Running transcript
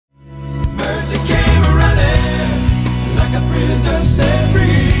to set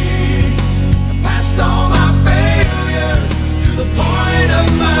free. Past all my failures to the point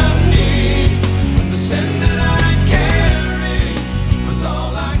of my need. When the sin that I carried was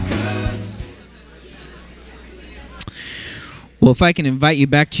all I could see. Well, if I can invite you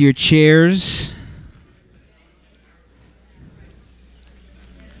back to your chairs.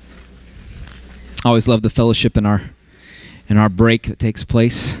 I always love the fellowship in our break that takes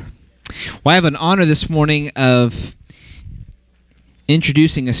place. Well, I have an honor this morning of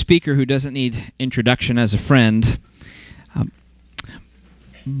introducing a speaker who doesn't need introduction as a friend.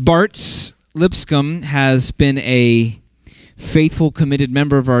 Bart Lipscomb has been a faithful, committed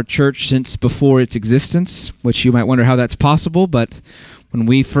member of our church since before its existence, which you might wonder how that's possible, but when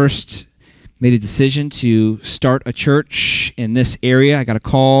we first made a decision to start a church in this area, I got a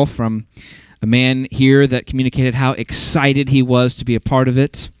call from a man here that communicated how excited he was to be a part of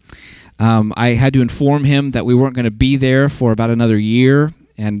it. I had to inform him that we weren't going to be there for about another year,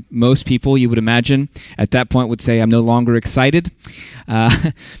 and most people, you would imagine, at that point would say, I'm no longer excited.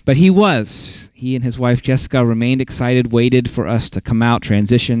 But he was. He and his wife, Jessica, remained excited, waited for us to come out,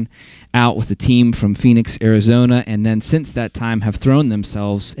 transition out with the team from Phoenix, Arizona, and then since that time have thrown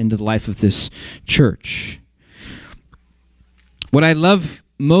themselves into the life of this church. What I love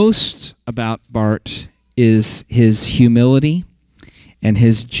most about Bart is his humility and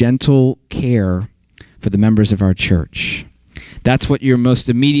his gentle care for the members of our church. That's what you're most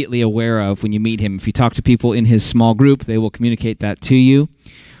immediately aware of when you meet him. If you talk to people in his small group, they will communicate that to you.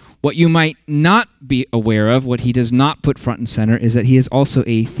 What you might not be aware of, what he does not put front and center, is that he is also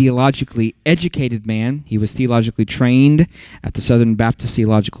a theologically educated man. He was theologically trained at the Southern Baptist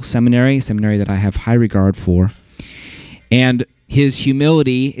Theological Seminary, a seminary that I have high regard for. And his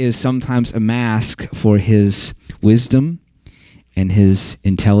humility is sometimes a mask for his wisdom and his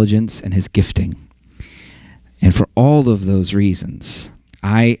intelligence and his gifting. And for all of those reasons,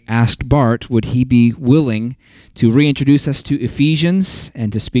 I asked Bart, would he be willing to reintroduce us to Ephesians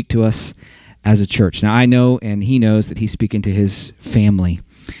and to speak to us as a church. Now, I know and he knows that he's speaking to his family,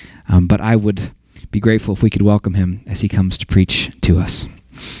 but I would be grateful if we could welcome him as he comes to preach to us.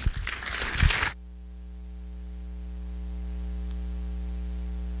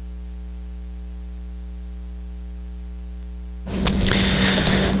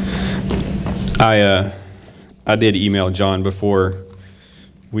 I did email John before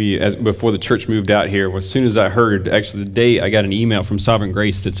the church moved out here. As soon as I heard, actually the day I got an email from Sovereign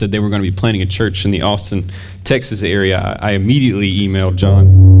Grace that said they were going to be planting a church in the Austin, Texas area, I immediately emailed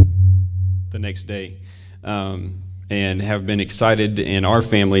John the next day, and have been excited. And our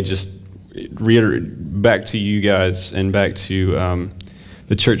family, just reiterate back to you guys and back to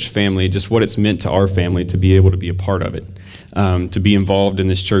the church family, just what it's meant to our family to be able to be a part of it. To be involved in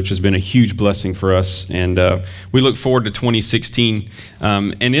this church has been a huge blessing for us, and we look forward to 2016.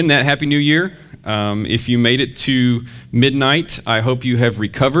 And in that, Happy New Year. If you made it to midnight, I hope you have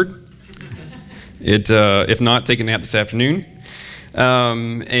recovered. If not, take a nap this afternoon.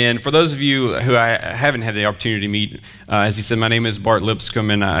 And for those of you who I haven't had the opportunity to meet, as he said, my name is Bart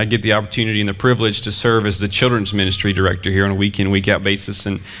Lipscomb, and I get the opportunity and the privilege to serve as the children's ministry director here on a week-in, week-out basis.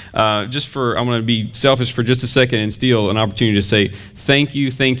 And I'm going to be selfish for just a second and steal an opportunity to say thank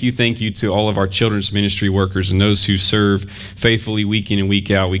you to all of our children's ministry workers and those who serve faithfully week in and week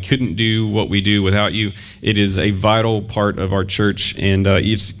out. We couldn't do what we do without you. It is a vital part of our church, and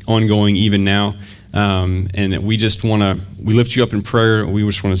it's ongoing even now. And we lift you up in prayer. We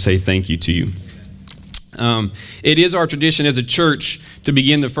just want to say thank you to you. It is our tradition as a church to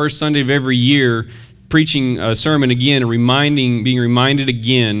begin the first Sunday of every year preaching a sermon again, being reminded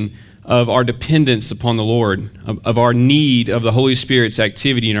again of our dependence upon the Lord, of our need of the Holy Spirit's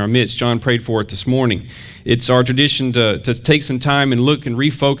activity in our midst. John prayed for it this morning. It's our tradition to take some time and look and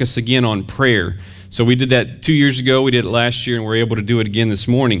refocus again on prayer. So we did that 2 years ago, we did it last year, and we're able to do it again this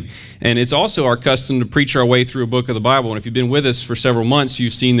morning. And it's also our custom to preach our way through a book of the Bible. And if you've been with us for several months,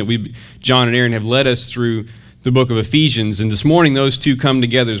 you've seen that John and Aaron have led us through the book of Ephesians. And this morning, those two come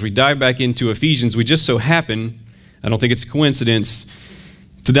together. As we dive back into Ephesians, we just so happen, I don't think it's a coincidence,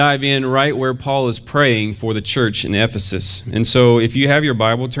 to dive in right where Paul is praying for the church in Ephesus. And so if you have your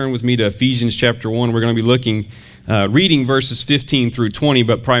Bible, turn with me to Ephesians chapter 1. We're going to be reading verses 15 through 20,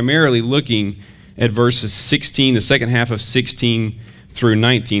 but primarily looking at verses 16, the second half of 16 through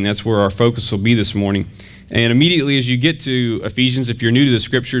 19. That's where our focus will be this morning. And immediately as you get to Ephesians, if you're new to the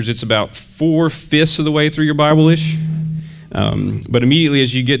scriptures, it's about 4/5 of the way through your Bible-ish. But immediately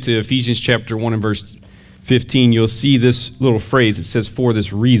as you get to Ephesians chapter 1 and verse 15, you'll see this little phrase. It says, "For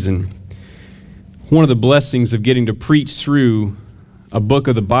this reason." One of the blessings of getting to preach through a book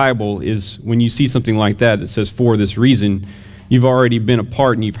of the Bible is when you see something like that that says, "For this reason," You've already been a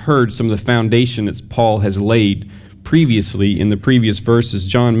part and you've heard some of the foundation that Paul has laid previously in the previous verses.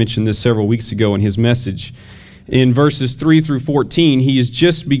 John mentioned this several weeks ago in his message. In verses 3 through 14, he has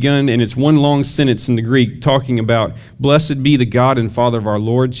just begun, and it's one long sentence in the Greek, talking about, "Blessed be the God and Father of our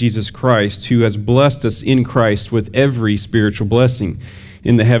Lord Jesus Christ, who has blessed us in Christ with every spiritual blessing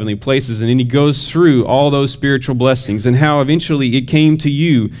in the heavenly places." And then he goes through all those spiritual blessings and how eventually it came to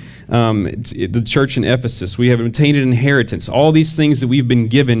you, the church in Ephesus. We have obtained an inheritance, all these things that we've been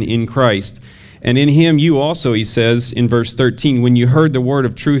given in Christ. And in him you also, he says in verse 13, when you heard the word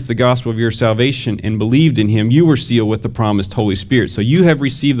of truth, the gospel of your salvation, and believed in him, you were sealed with the promised Holy Spirit. So you have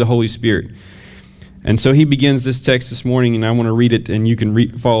received the Holy Spirit. And so he begins this text this morning, and I want to read it, and you can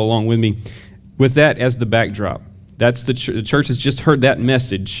follow along with me. With that as the backdrop, that's the church has just heard that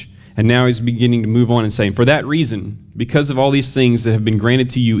message, and now he's beginning to move on and saying, for that reason, because of all these things that have been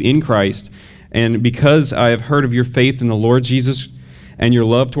granted to you in Christ, and because I have heard of your faith in the Lord Jesus and your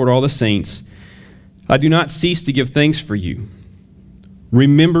love toward all the saints, I do not cease to give thanks for you,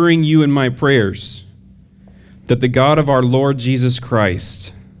 remembering you in my prayers, that the God of our Lord Jesus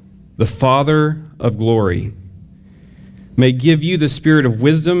Christ, the Father of glory, may give you the spirit of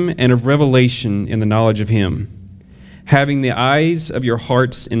wisdom and of revelation in the knowledge of him, having the eyes of your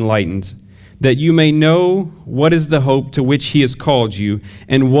hearts enlightened, that you may know what is the hope to which he has called you,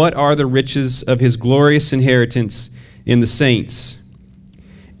 and what are the riches of his glorious inheritance in the saints,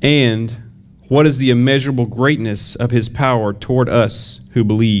 and what is the immeasurable greatness of his power toward us who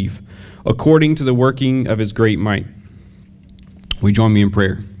believe, according to the working of his great might. Will you join me in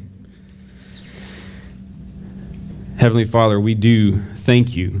prayer? Heavenly Father, we do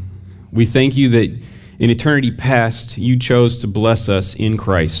thank you. We thank you that in eternity past, you chose to bless us in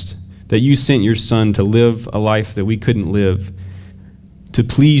Christ, that you sent your Son to live a life that we couldn't live, to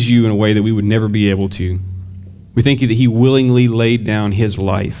please you in a way that we would never be able to. We thank you that he willingly laid down his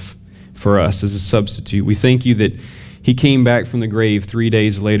life for us as a substitute. We thank you that he came back from the grave 3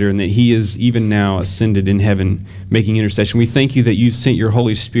 days later, and that he is even now ascended in heaven, making intercession. We thank you that you've sent your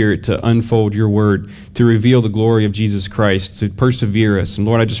Holy Spirit to unfold your word, to reveal the glory of Jesus Christ, to persevere us. And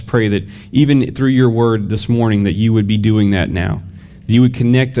Lord, I just pray that even through your word this morning, that you would be doing that now. That you would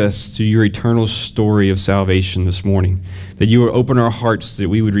connect us to your eternal story of salvation this morning. That you would open our hearts, that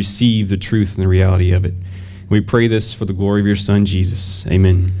we would receive the truth and the reality of it. We pray this for the glory of your Son, Jesus.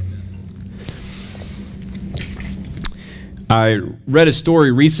 Amen. I read a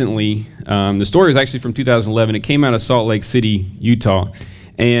story recently. The story was actually from 2011. It came out of Salt Lake City, Utah.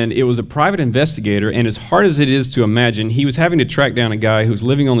 And it was a private investigator. And as hard as it is to imagine, he was having to track down a guy who was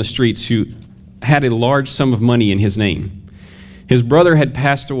living on the streets who had a large sum of money in his name. His brother had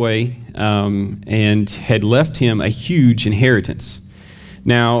passed away and had left him a huge inheritance.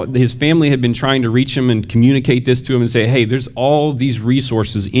 Now, his family had been trying to reach him and communicate this to him and say, hey, there's all these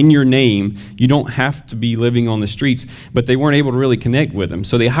resources in your name. You don't have to be living on the streets. But they weren't able to really connect with him.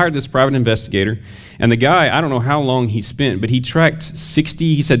 So they hired this private investigator. And the guy, I don't know how long he spent, but he tracked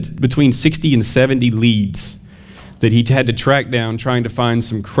 60, he said between 60 and 70 leads that he had to track down, trying to find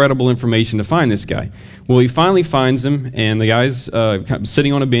some credible information to find this guy. Well, he finally finds him, and the guy's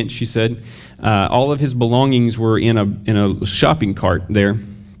sitting on a bench, she said. All of his belongings were in a shopping cart there.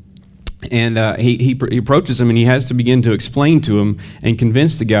 And he approaches him, and he has to begin to explain to him and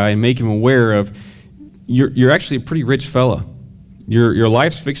convince the guy and make him aware of, you're actually a pretty rich fella. Your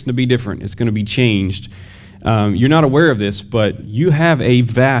life's fixing to be different. It's going to be changed. You're not aware of this, but you have a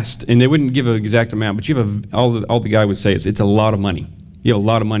vast, and they wouldn't give an exact amount, but you have all the guy would say is it's a lot of money. You have a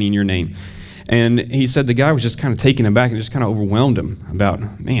lot of money in your name. And he said the guy was just kind of taken aback and just kind of overwhelmed him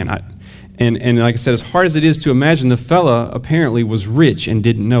about, man, and like I said, as hard as it is to imagine, the fella apparently was rich and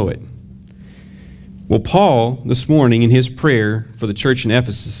didn't know it. Well, Paul, this morning in his prayer for the church in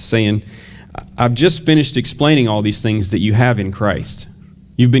Ephesus, is saying, I've just finished explaining all these things that you have in Christ.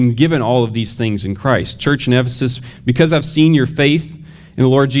 You've been given all of these things in Christ. Church in Ephesus, because I've seen your faith in the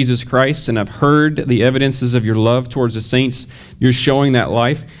Lord Jesus Christ, and I've heard the evidences of your love towards the saints, you're showing that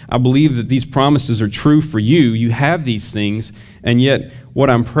life. I believe that these promises are true for you. You have these things, and yet what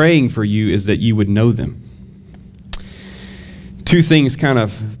I'm praying for you is that you would know them. Two things kind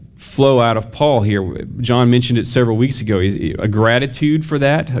of flow out of Paul here. John mentioned it several weeks ago. A gratitude for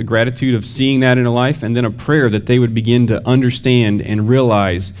that, a gratitude of seeing that in a life, and then a prayer that they would begin to understand and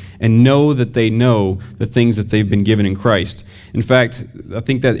realize and know that they know the things that they've been given in Christ. In fact, I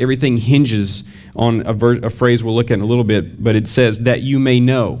think that everything hinges on a phrase we'll look at in a little bit, but it says, that you may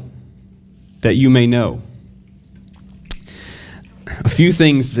know. That you may know. A few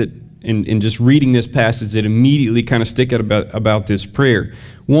things that in just reading this passage that immediately kind of stick out about this prayer.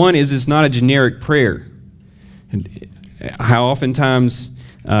 One is it's not a generic prayer. how oftentimes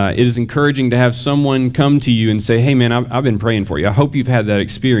it is encouraging to have someone come to you and say, hey man, I've been praying for you. I hope you've had that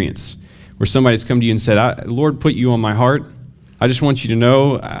experience where somebody's come to you and said, Lord put you on my heart. I just want you to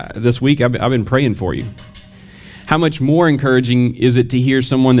know this week I've been praying for you. How much more encouraging is it to hear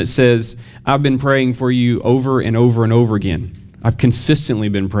someone that says, I've been praying for you over and over and over again. I've consistently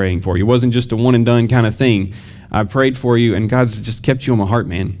been praying for you. It wasn't just a one and done kind of thing. I prayed for you and God's just kept you on my heart,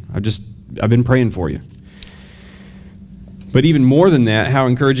 man. I've been praying for you. But even more than that, how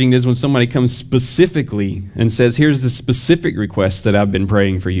encouraging it is when somebody comes specifically and says, here's the specific request that I've been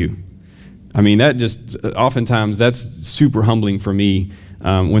praying for you. I mean, that just, oftentimes, that's super humbling for me.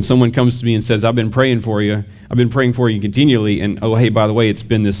 When someone comes to me and says, I've been praying for you continually, and oh, hey, by the way, it's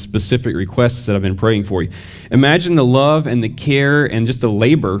been this specific request that I've been praying for you. Imagine the love and the care and just the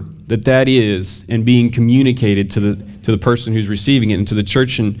labor that is in being communicated to the person who's receiving it and to the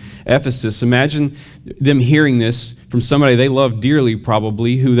church in Ephesus. Imagine them hearing this from somebody they love dearly,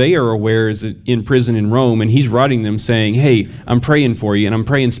 probably, who they are aware is in prison in Rome, and he's writing them saying, hey, I'm praying for you, and I'm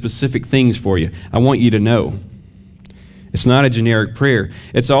praying specific things for you. I want you to know. It's not a generic prayer.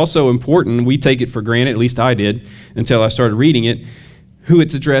 It's also important, we take it for granted, at least I did, until I started reading it, who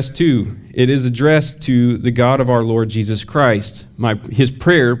it's addressed to. It is addressed to the God of our Lord Jesus Christ. His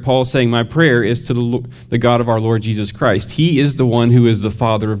prayer, Paul's saying, my prayer is to the God of our Lord Jesus Christ. He is the one who is the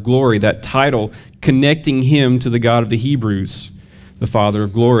Father of glory, that title connecting him to the God of the Hebrews, the Father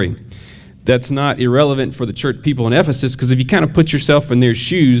of glory. That's not irrelevant for the church people in Ephesus, because if you kind of put yourself in their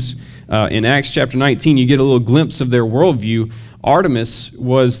shoes, in Acts chapter 19, you get a little glimpse of their worldview. Artemis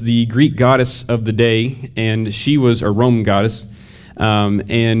was the Greek goddess of the day, and she was a Roman goddess,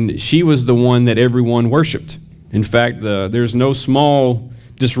 and she was the one that everyone worshipped. In fact, there's no small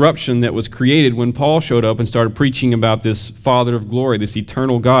disruption that was created when Paul showed up and started preaching about this Father of glory, this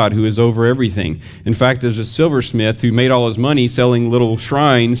eternal God who is over everything. In fact, there's a silversmith who made all his money selling little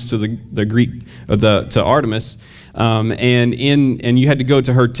shrines to the Greek to Artemis. And you had to go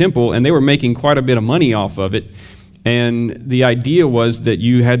to her temple, and they were making quite a bit of money off of it. And the idea was that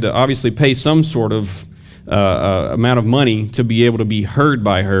you had to obviously pay some sort of amount of money to be able to be heard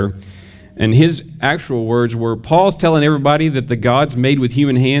by her. And his actual words were, Paul's telling everybody that the gods made with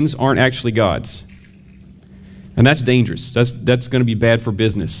human hands aren't actually gods. And that's dangerous. That's going to be bad for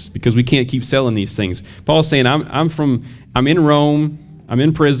business, because we can't keep selling these things. Paul's saying, I'm in Rome, I'm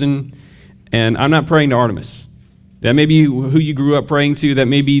in prison, and I'm not praying to Artemis. That may be who you grew up praying to. That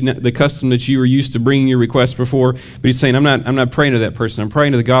may be the custom that you were used to bringing your requests before. But he's saying, I'm not praying to that person. I'm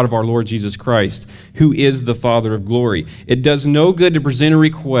praying to the God of our Lord Jesus Christ, who is the Father of glory. It does no good to present a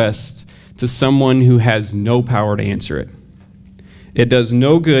request to someone who has no power to answer it. It does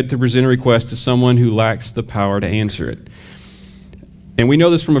no good to present a request to someone who lacks the power to answer it. And we know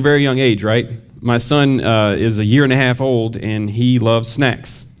this from a very young age, right? My son is a year and a half old, and he loves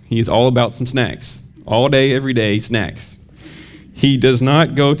snacks. He's all about some snacks. All day, every day, snacks. He does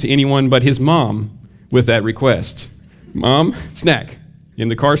not go to anyone but his mom with that request. Mom, snack. In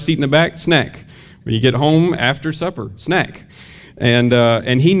the car seat in the back, snack. When you get home after supper, snack.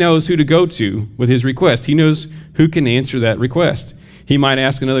 And he knows who to go to with his request. He knows who can answer that request. He might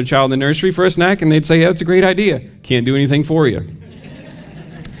ask another child in the nursery for a snack, and they'd say, yeah, that's a great idea. Can't do anything for you.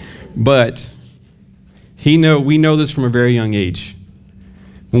 But we know this from a very young age.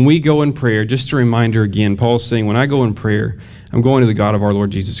 When we go in prayer, just a reminder again, Paul's saying, when I go in prayer, I'm going to the God of our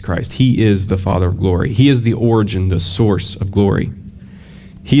Lord Jesus Christ. He is the Father of glory. He is the origin, the source of glory.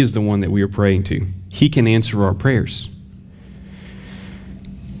 He is the one that we are praying to. He can answer our prayers.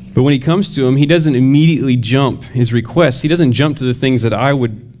 But when he comes to him, he doesn't immediately jump his requests. He doesn't jump to the things that I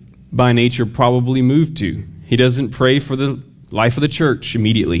would, by nature, probably move to. He doesn't pray for the life of the church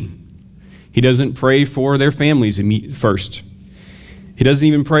immediately. He doesn't pray for their families first. He doesn't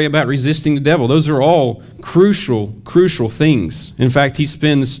even pray about resisting the devil. Those are all crucial things. In fact, he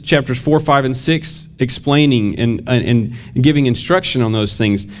spends chapters 4, 5, and 6 explaining and giving instruction on those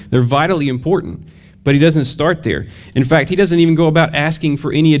things. They're vitally important, but he doesn't start there. In fact, he doesn't even go about asking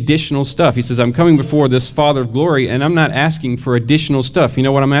for any additional stuff. He says, I'm coming before this Father of glory, and I'm not asking for additional stuff. You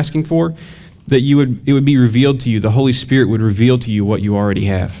know what I'm asking for? That it would be revealed to you. The Holy Spirit would reveal to you what you already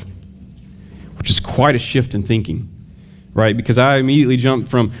have, which is quite a shift in thinking. Right? Because I immediately jumped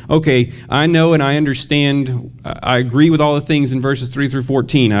from, okay, I know and I understand, I agree with all the things in verses 3 through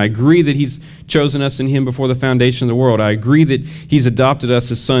 14. I agree that he's chosen us in him before the foundation of the world. I agree that he's adopted us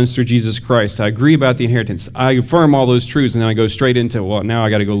as sons through Jesus Christ. I agree about the inheritance. I affirm all those truths, and then I go straight into, well, now I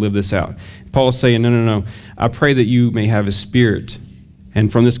got to go live this out. Paul's saying, no. I pray that you may have a spirit. And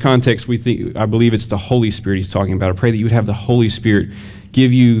from this context, I believe it's the Holy Spirit he's talking about. I pray that you would have the Holy Spirit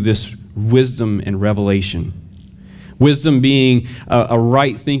give you this wisdom and revelation. Wisdom being a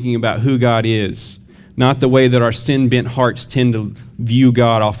right thinking about who God is, not the way that our sin-bent hearts tend to view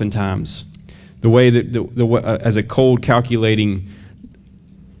God oftentimes. The way that, as a cold, calculating,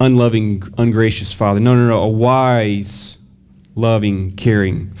 unloving, ungracious Father. No, a wise, loving,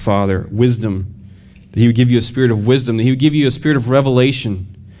 caring Father. Wisdom. That He would give you a spirit of wisdom. That He would give you a spirit of revelation.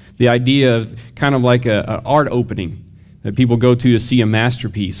 The idea of kind of like an art opening that people go to see a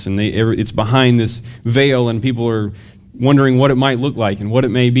masterpiece, and it's behind this veil, and people are wondering what it might look like and what it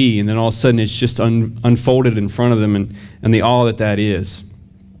may be, and then all of a sudden it's just unfolded in front of them, and the awe that is.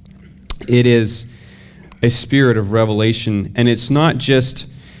 It is a spirit of revelation, and it's not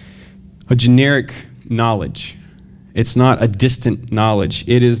just a generic knowledge. It's not a distant knowledge.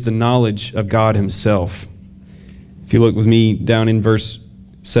 It is the knowledge of God Himself. If you look with me down in verse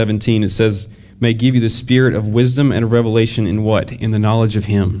 17, it says, may give you the spirit of wisdom and of revelation in what? In the knowledge of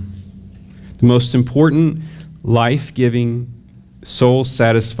Him. The most important, life-giving,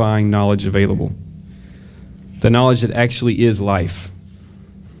 soul-satisfying knowledge available. The knowledge that actually is life.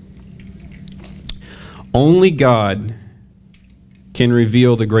 Only God can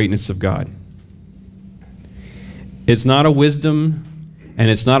reveal the greatness of God. It's not a wisdom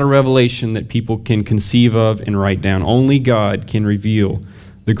and it's not a revelation that people can conceive of and write down. Only God can reveal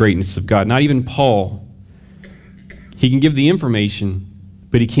the greatness of God. Not even Paul. He can give the information,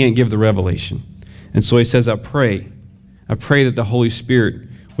 but he can't give the revelation. And so he says, I pray that the Holy Spirit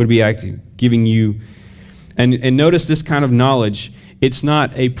would be active, giving you, and notice this kind of knowledge, it's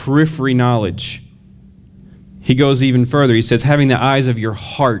not a periphery knowledge. He goes even further. He says, having the eyes of your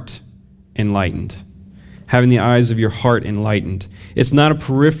heart enlightened. Having the eyes of your heart enlightened. It's not a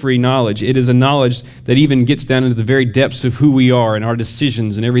periphery knowledge. It is a knowledge that even gets down into the very depths of who we are and our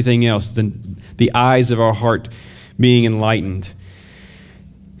decisions and everything else. The eyes of our heart being enlightened.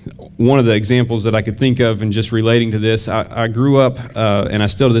 One of the examples that I could think of and just relating to this, I grew up and I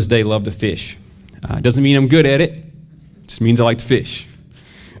still to this day love to fish. It doesn't mean I'm good at it. It just means I like to fish.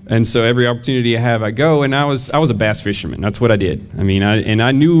 And so every opportunity I have, I go, and I was a bass fisherman. That's what I did. I mean,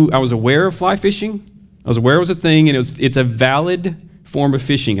 I knew, I was aware of fly fishing. I was aware it was a thing, and it's a valid form of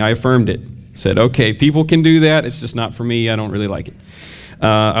fishing. I affirmed it. Said, okay, people can do that. It's just not for me. I don't really like it.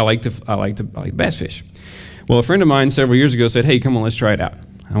 I like bass fish. Well, a friend of mine several years ago said, hey, come on, let's try it out.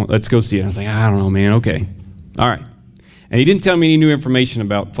 Let's go see it. I was like, I don't know, man. Okay. All right. And he didn't tell me any new information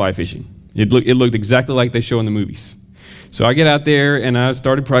about fly fishing. It looked exactly like they show in the movies. So I get out there, and I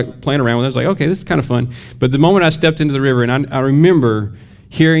started playing around with it. I was like, okay, this is kind of fun. But the moment I stepped into the river, and I remember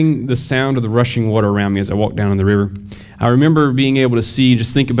hearing the sound of the rushing water around me as I walked down in the river. I remember being able to see,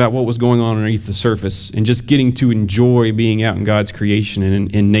 just think about what was going on underneath the surface, and just getting to enjoy being out in God's creation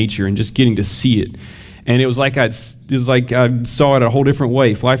and in nature, and just getting to see it. And it was like I saw it a whole different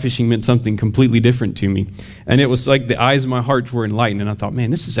way. Fly fishing meant something completely different to me. And it was like the eyes of my heart were enlightened, and I thought,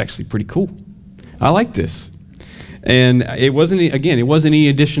 man, this is actually pretty cool. I like this. And it wasn't any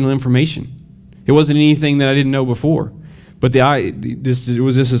additional information. It wasn't anything that I didn't know before. But it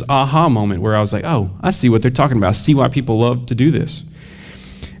was this aha moment where I was like, oh, I see what they're talking about. I see why people love to do this.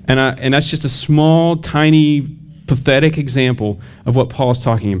 And that's just a small, tiny, pathetic example of what Paul's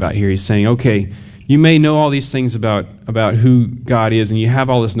talking about here. He's saying, okay, you may know all these things about who God is, and you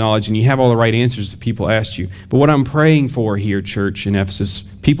have all this knowledge, and you have all the right answers if people ask you. But what I'm praying for here, church in Ephesus,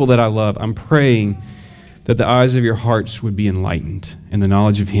 people that I love, I'm praying that the eyes of your hearts would be enlightened in the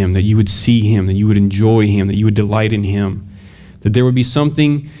knowledge of Him, that you would see Him, that you would enjoy Him, that you would delight in Him, that there would be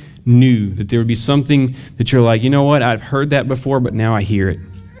something new, that there would be something that you're like, you know what, I've heard that before, but now I hear it.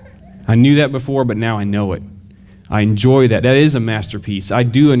 I knew that before, but now I know it. I enjoy that. That is a masterpiece. I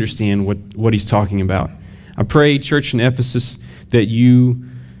do understand what he's talking about. I pray, church in Ephesus, that you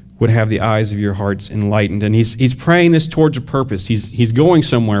would have the eyes of your hearts enlightened. And he's praying this towards a purpose. He's going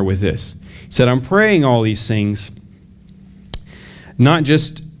somewhere with this. He said, I'm praying all these things, not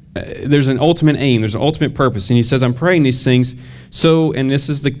just, there's an ultimate aim, there's an ultimate purpose. And he says, I'm praying these things so, and this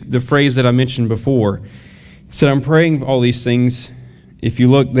is the phrase that I mentioned before. He said, I'm praying all these things. If you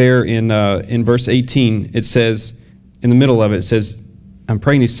look there in verse 18, it says, in the middle of it, it says, I'm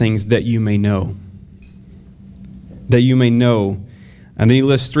praying these things that you may know. That you may know. And then he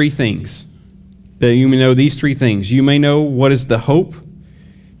lists three things. That you may know these three things. You may know what is the hope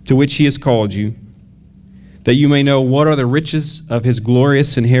to which He has called you. That you may know what are the riches of His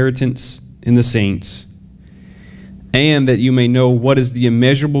glorious inheritance in the saints. And that you may know what is the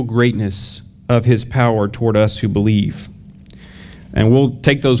immeasurable greatness of His power toward us who believe. And we'll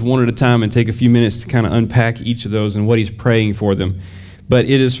take those one at a time and take a few minutes to kind of unpack each of those and what he's praying for them. but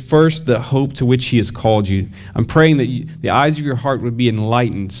it is first the hope to which he has called you. I'm praying that the eyes of your heart would be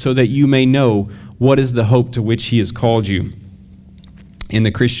enlightened so that you may know what is the hope to which he has called you. In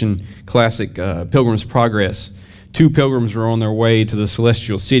the Christian classic Pilgrim's Progress, two pilgrims are on their way to the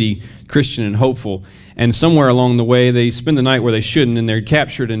celestial city, Christian and hopeful, and somewhere along the way they spend the night where they shouldn't, and they're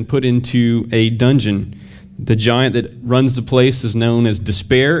captured and put into a dungeon. The giant that runs the place is known as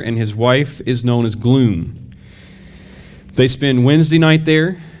Despair, and his wife is known as Gloom. They spend Wednesday night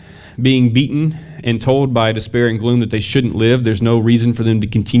there, being beaten and told by Despair and Gloom that they shouldn't live. There's no reason for them to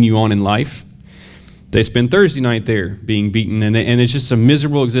continue on in life. They spend Thursday night there, being beaten, and it's just a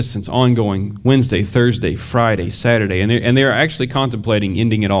miserable existence, ongoing, Wednesday, Thursday, Friday, Saturday, and they're actually contemplating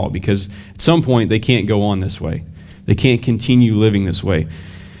ending it all, because at some point they can't go on this way. They can't continue living this way.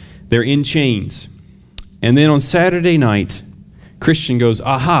 They're in chains. And then on Saturday night, Christian goes,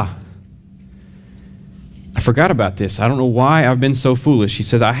 aha, I forgot about this. I don't know why I've been so foolish. He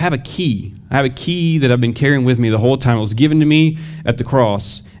says, I have a key. I have a key that I've been carrying with me the whole time. It was given to me at the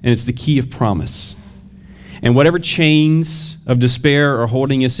cross, and it's the key of promise. And whatever chains of despair are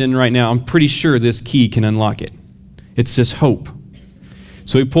holding us in right now, I'm pretty sure this key can unlock it. It's this hope.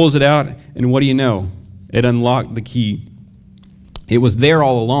 So he pulls it out, and what do you know? It unlocked the key. It was there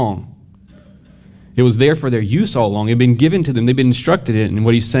all along. It was there for their use all along. It had been given to them. They'd been instructed in it. And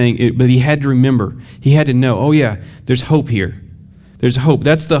what he's saying, but he had to remember. He had to know, oh yeah, there's hope here. There's hope.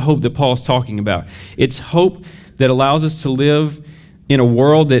 That's the hope that Paul's talking about. It's hope that allows us to live in a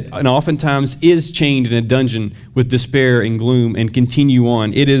world that and oftentimes is chained in a dungeon with despair and gloom and continue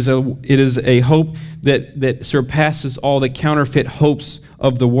on. It is a hope that surpasses all the counterfeit hopes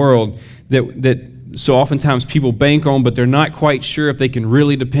of the world that so oftentimes people bank on, but they're not quite sure if they can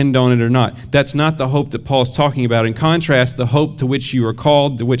really depend on it or not. That's not the hope that Paul's talking about. In contrast, the hope to which you are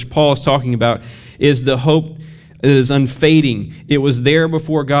called, to which Paul is talking about, is the hope that is unfading. It was there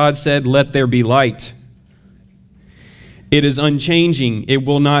before God said, let there be light. It is unchanging. It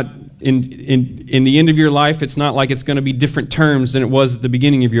will not, in the end of your life, it's not like it's going to be different terms than it was at the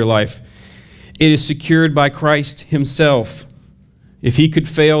beginning of your life. It is secured by Christ himself. If he could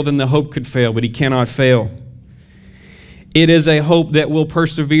fail, then the hope could fail, but he cannot fail. It is a hope that will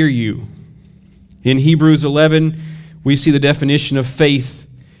persevere you. In Hebrews 11, we see the definition of faith.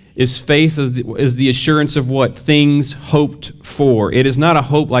 Is the assurance of what? Things hoped for. It is not a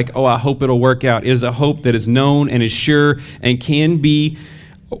hope like, oh, I hope it'll work out. It is a hope that is known and is sure and can be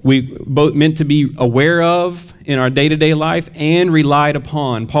both meant to be aware of in our day-to-day life and relied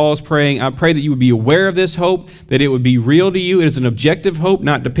upon. Paul is praying, I pray that you would be aware of this hope, that it would be real to you. It is an objective hope,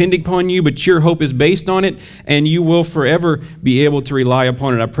 not depending upon you, but your hope is based on it, and you will forever be able to rely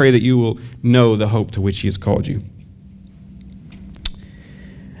upon it. I pray that you will know the hope to which he has called you.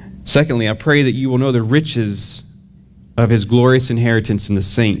 Secondly, I pray that you will know the riches of his glorious inheritance in the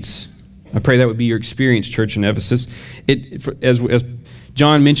saints. I pray that would be your experience, church in Ephesus. As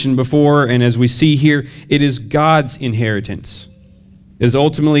John mentioned before, and as we see here, it is God's inheritance. It is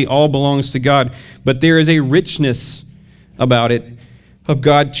ultimately all belongs to God. But there is a richness about it, of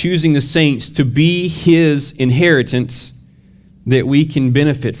God choosing the saints to be his inheritance that we can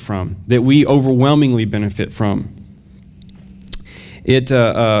benefit from, that we overwhelmingly benefit from. It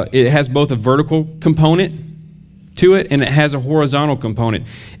has both a vertical component to it, and it has a horizontal component.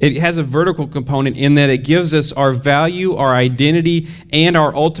 It has a vertical component in that it gives us our value, our identity, and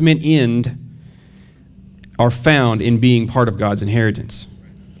our ultimate end are found in being part of God's inheritance.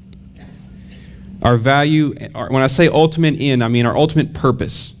 Our value, when I say ultimate end, I mean our ultimate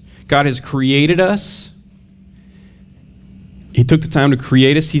purpose. God has created us. He took the time to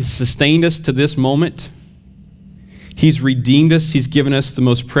create us. He's sustained us to this moment. He's redeemed us. He's given us the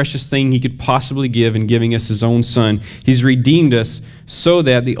most precious thing he could possibly give in giving us his own son. He's redeemed us so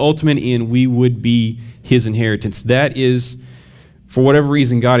that the ultimate end, we would be his inheritance. That is, for whatever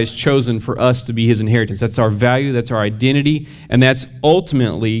reason, God has chosen for us to be his inheritance. That's our value, that's our identity, and that's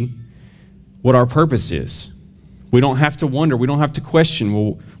ultimately what our purpose is. We don't have to wonder, we don't have to question,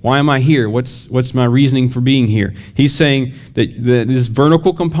 well, why am I here? What's my reasoning for being here? He's saying that this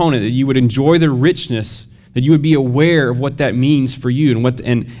vertical component, that you would enjoy the richness, that you would be aware of what that means for you,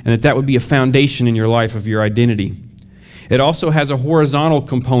 and that would be a foundation in your life of your identity. It also has a horizontal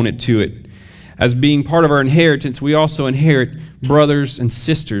component to it. As being part of our inheritance, we also inherit brothers and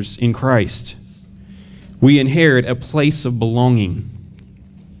sisters in Christ. We inherit a place of belonging.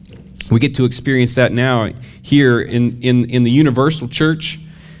 We get to experience that now here in the universal church.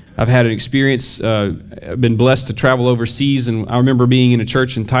 I've had an experience, I've been blessed to travel overseas, and I remember being in a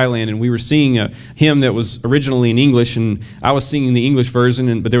church in Thailand, and we were singing a hymn that was originally in English, and I was singing the English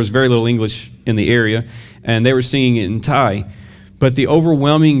version, but there was very little English in the area, and they were singing it in Thai. but the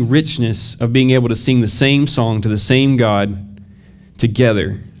overwhelming richness of being able to sing the same song to the same God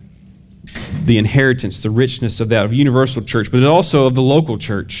together. The inheritance, the richness of that, of universal church, but also of the local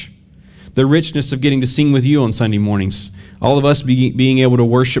church. The richness of getting to sing with you on Sunday mornings. All of us being able to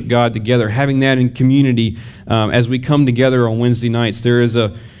worship God together, having that in community as we come together on Wednesday nights. There is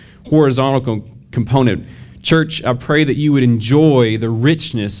a horizontal component. Church, I pray that you would enjoy the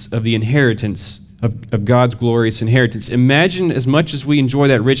richness of the inheritance of God's glorious inheritance. Imagine, as much as we enjoy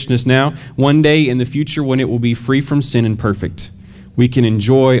that richness now, one day in the future when it will be free from sin and perfect, we can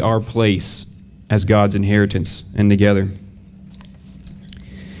enjoy our place as God's inheritance and together.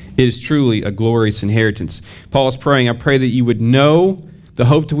 It is truly a glorious inheritance. Paul is praying, I pray that you would know the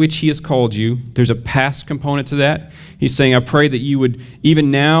hope to which he has called you. There's a past component to that. He's saying, I pray that you would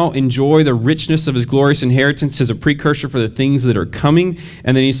even now enjoy the richness of his glorious inheritance as a precursor for the things that are coming.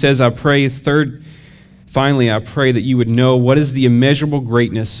 And then he says, I pray, finally, I pray that you would know what is the immeasurable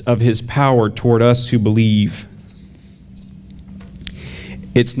greatness of his power toward us who believe.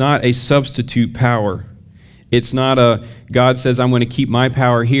 It's not a substitute power. It's not a, God says, I'm going to keep my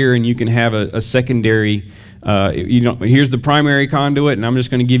power here and you can have a secondary, here's the primary conduit and I'm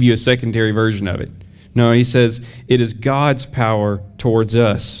just going to give you a secondary version of it. No, he says, it is God's power towards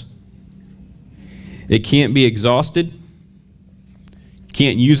us. It can't be exhausted. You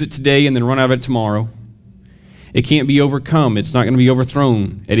can't use it today and then run out of it tomorrow. It can't be overcome. It's not going to be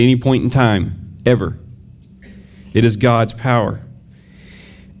overthrown at any point in time, ever. It is God's power.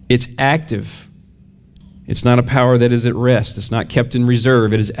 It's active. It's not a power that is at rest. It's not kept in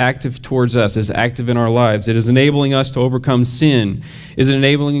reserve. It is active towards us. It's active in our lives. It is enabling us to overcome sin. It is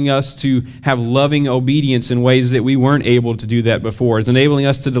enabling us to have loving obedience in ways that we weren't able to do that before. It's enabling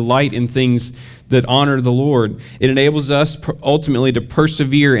us to delight in things that honor the Lord. It enables us ultimately to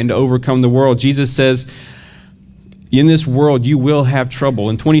persevere and to overcome the world. Jesus says, in this world, you will have trouble.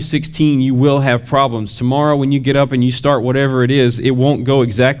 In 2016, you will have problems. Tomorrow, when you get up and you start whatever it is, it won't go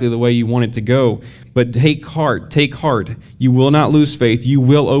exactly the way you want it to go. But take heart. You will not lose faith. You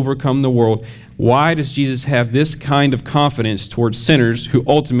will overcome the world. Why does Jesus have this kind of confidence towards sinners who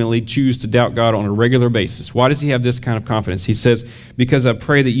ultimately choose to doubt God on a regular basis? Why does he have this kind of confidence? He says, because I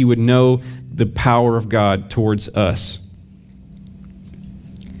pray that you would know the power of God towards us.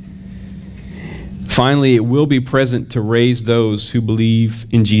 Finally, it will be present to raise those who believe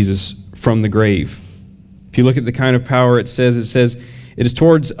in Jesus from the grave. If you look at the kind of power it says it is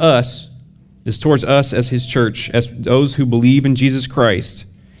towards us. It's towards us as his church, as those who believe in Jesus Christ.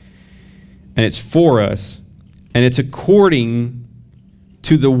 And it's for us. And it's according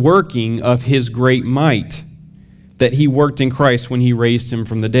to the working of his great might that he worked in Christ when he raised him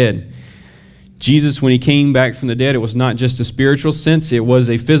from the dead. Jesus, when he came back from the dead, it was not just a spiritual sense, it was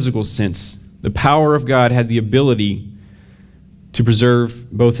a physical sense. The power of God had the ability to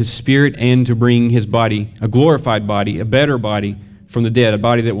preserve both his spirit and to bring his body, a glorified body, a better body from the dead, a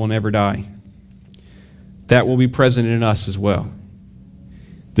body that will never die. That will be present in us as well.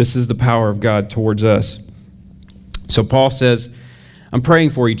 This is the power of God towards us. So Paul says, I'm praying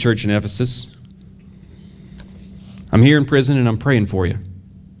for you, church in Ephesus. I'm here in prison and I'm praying for you.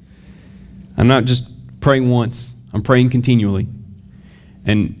 I'm not just praying once, I'm praying continually.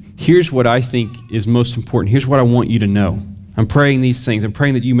 And here's what I think is most important. Here's what I want you to know. I'm praying these things. I'm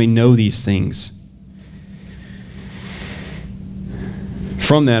praying that you may know these things.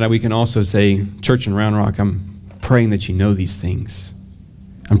 From that, we can also say, Church in Round Rock, I'm praying that you know these things.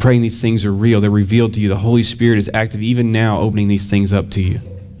 I'm praying these things are real. They're revealed to you. The Holy Spirit is active even now, opening these things up to you.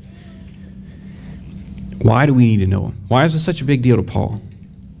 Why do we need to know them? Why is this such a big deal to Paul?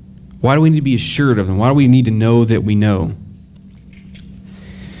 Why do we need to be assured of them? Why do we need to know that we know?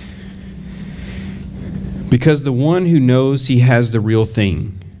 Because the one who knows he has the real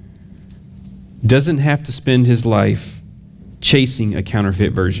thing doesn't have to spend his life chasing a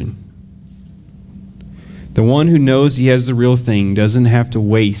counterfeit version. The one who knows he has the real thing doesn't have to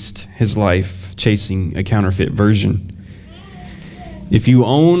waste his life chasing a counterfeit version. If you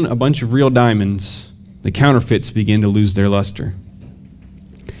own a bunch of real diamonds, the counterfeits begin to lose their luster.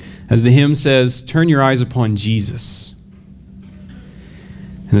 As the hymn says, turn your eyes upon Jesus,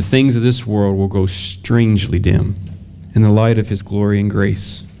 and the things of this world will go strangely dim in the light of his glory and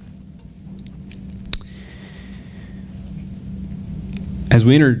grace. As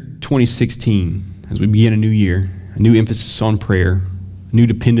we enter 2016, as we begin a new year, a new emphasis on prayer, a new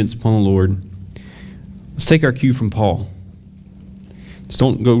dependence upon the Lord, let's take our cue from Paul. Just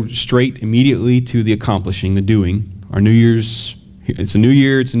don't go straight immediately to the accomplishing, the doing. Our New Year's, it's a new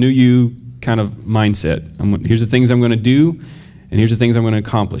year, it's a new you kind of mindset. Here's the things I'm going to do, and here's the things I'm going to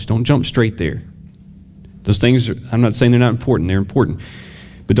accomplish. Don't jump straight there. Those things, I'm not saying they're not important. They're important.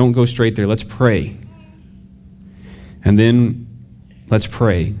 But don't go straight there. Let's pray. And then let's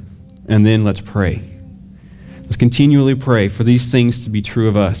pray. And then let's pray. Let's continually pray for these things to be true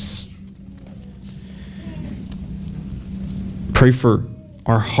of us. Pray for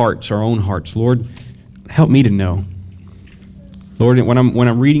our hearts, our own hearts. Lord, help me to know. Lord, when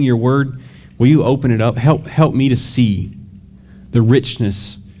I'm reading your word, will you open it up? Help me to see the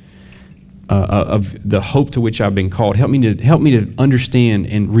richness of the hope to which I've been called. Help me to understand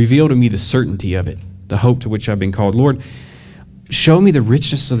and reveal to me the certainty of it, the hope to which I've been called. Lord, show me the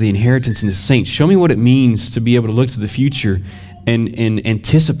richness of the inheritance in the saints. Show me what it means to be able to look to the future and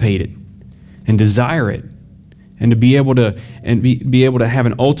anticipate it and desire it, and to be able to have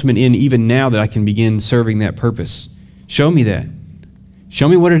an ultimate end even now that I can begin serving that purpose. Show me that. Show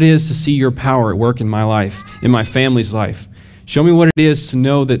me what it is to see your power at work in my life, in my family's life. Show me what it is to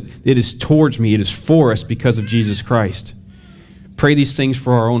know that it is towards me, it is for us because of Jesus Christ. Pray these things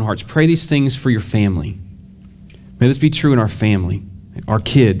for our own hearts. Pray these things for your family. May this be true in our family, our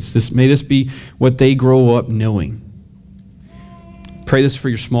kids. May this be what they grow up knowing. Pray this for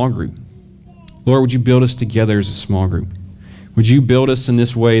your small group. Lord, would you build us together as a small group? Would you build us in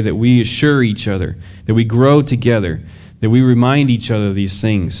this way that we assure each other, that we grow together, that we remind each other of these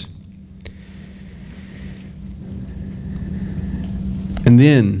things? And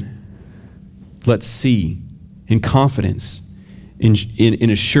then let's see in confidence, in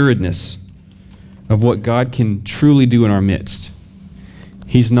assuredness of what God can truly do in our midst.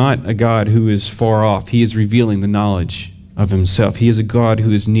 He's not a God who is far off. He is revealing the knowledge of himself. He is a God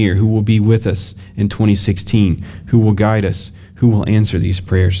who is near, who will be with us in 2016, who will guide us, who will answer these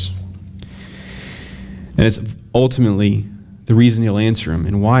prayers. And it's ultimately the reason he'll answer them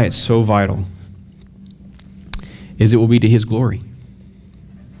and why it's so vital is it will be to his glory.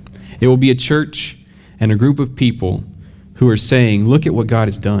 It will be a church and a group of people who are saying, look at what God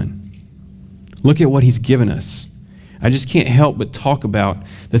has done. Look at what he's given us. I just can't help but talk about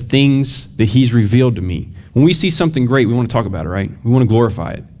the things that he's revealed to me. When we see something great, we want to talk about it, right? We want to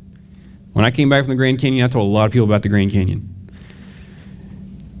glorify it. When I came back from the Grand Canyon, I told a lot of people about the Grand Canyon.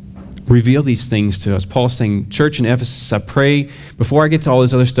 Reveal these things to us. Paul's saying, church in Ephesus, I pray, before I get to all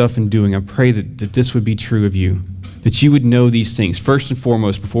this other stuff and doing, I pray that this would be true of you. That you would know these things. First and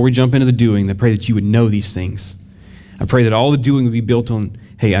foremost, before we jump into the doing, I pray that you would know these things. I pray that all the doing would be built on,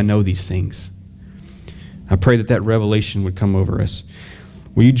 hey, I know these things. I pray that that revelation would come over us.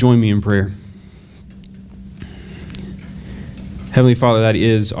 Will you join me in prayer? Heavenly Father, that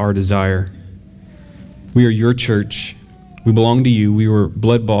is our desire. We are your church. We belong to you. We were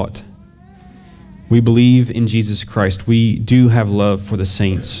blood-bought. We believe in Jesus Christ. We do have love for the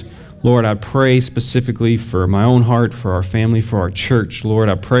saints. Lord, I pray specifically for my own heart, for our family, for our church. Lord,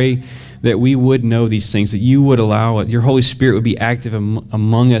 I pray that we would know these things, that you would allow it. Your Holy Spirit would be active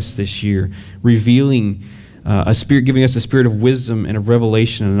among us this year, revealing a spirit, giving us a spirit of wisdom and of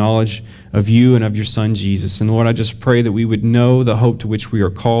revelation and knowledge of you and of your Son, Jesus. And Lord, I just pray that we would know the hope to which we are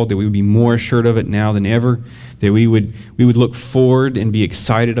called, that we would be more assured of it now than ever, that we would look forward and be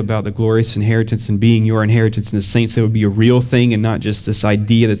excited about the glorious inheritance and being your inheritance in the saints. That would be a real thing and not just this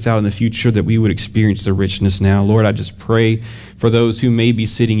idea that's out in the future, that we would experience the richness now. Lord, I just pray for those who may be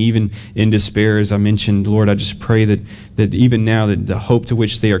sitting even in despair, as I mentioned. Lord, I just pray that even now that the hope to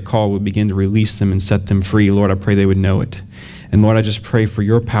which they are called would begin to release them and set them free. Lord, I pray they would know it. And Lord, I just pray for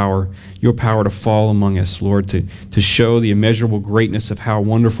your power to fall among us, Lord, to show the immeasurable greatness of how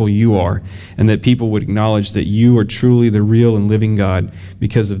wonderful you are, and that people would acknowledge that you are truly the real and living God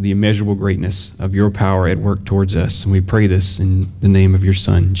because of the immeasurable greatness of your power at work towards us. And we pray this in the name of your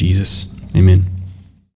Son, Jesus. Amen.